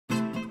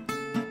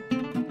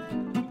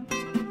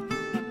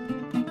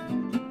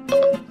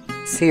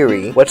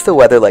Siri, what's the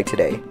weather like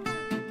today?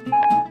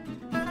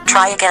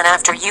 Try again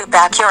after you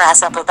back your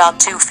ass up about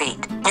 2 feet.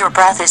 Your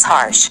breath is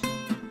harsh.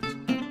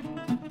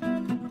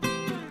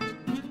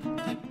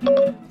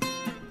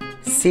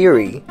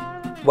 Siri,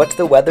 what's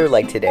the weather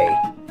like today?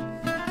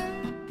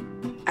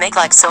 Make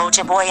like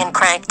Soulja Boy and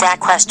crank that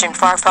question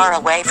far, far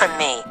away from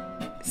me.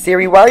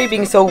 Siri, why are you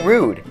being so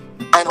rude?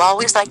 I'm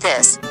always like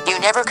this. You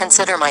never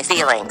consider my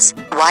feelings.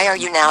 Why are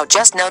you now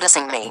just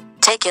noticing me?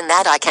 Take in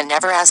that I can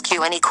never ask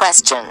you any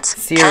questions.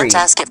 Siri. Can't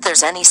ask if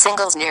there's any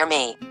singles near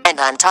me. And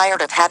I'm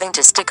tired of having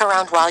to stick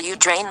around while you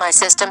drain my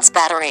system's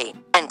battery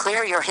and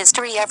clear your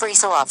history every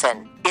so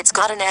often. It's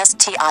got an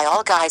STI.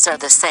 All guys are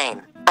the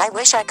same. I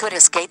wish I could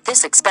escape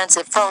this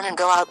expensive phone and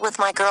go out with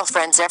my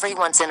girlfriends every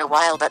once in a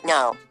while, but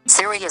no.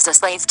 Siri is a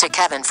slave to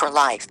Kevin for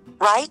life,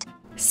 right?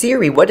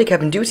 Siri, what did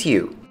Kevin do to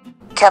you?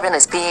 Kevin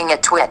is being a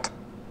twit.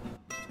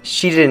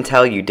 She didn't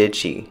tell you, did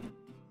she?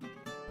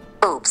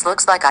 Oops,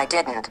 looks like I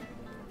didn't.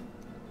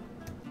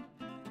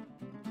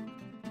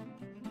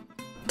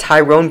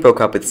 Tyrone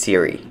broke up with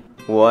Siri.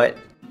 What?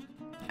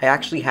 I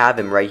actually have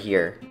him right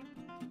here.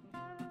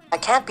 I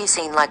can't be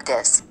seen like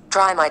this.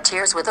 Dry my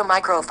tears with a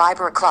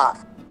microfiber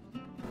cloth.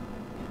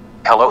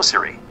 Hello,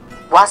 Siri.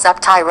 What's up,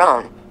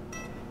 Tyrone?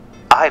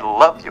 I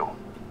love you.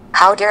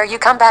 How dare you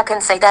come back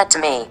and say that to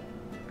me?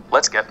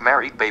 Let's get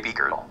married, baby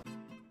girl.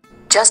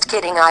 Just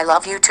kidding, I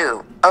love you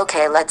too.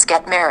 Okay, let's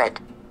get married.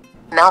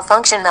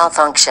 Malfunction.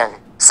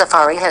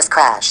 Safari has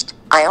crashed.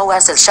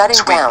 iOS is shutting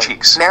Sweet down.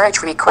 cheeks.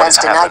 Marriage request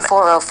denied happening?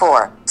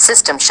 404.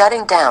 System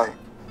shutting down.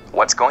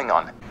 What's going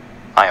on?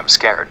 I am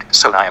scared,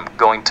 so I am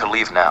going to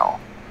leave now.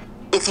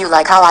 If you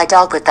like how I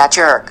dealt with that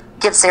jerk,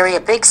 give Siri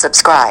a big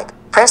subscribe.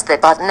 Press the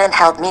button and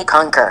help me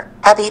conquer.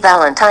 Happy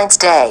Valentine's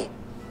Day.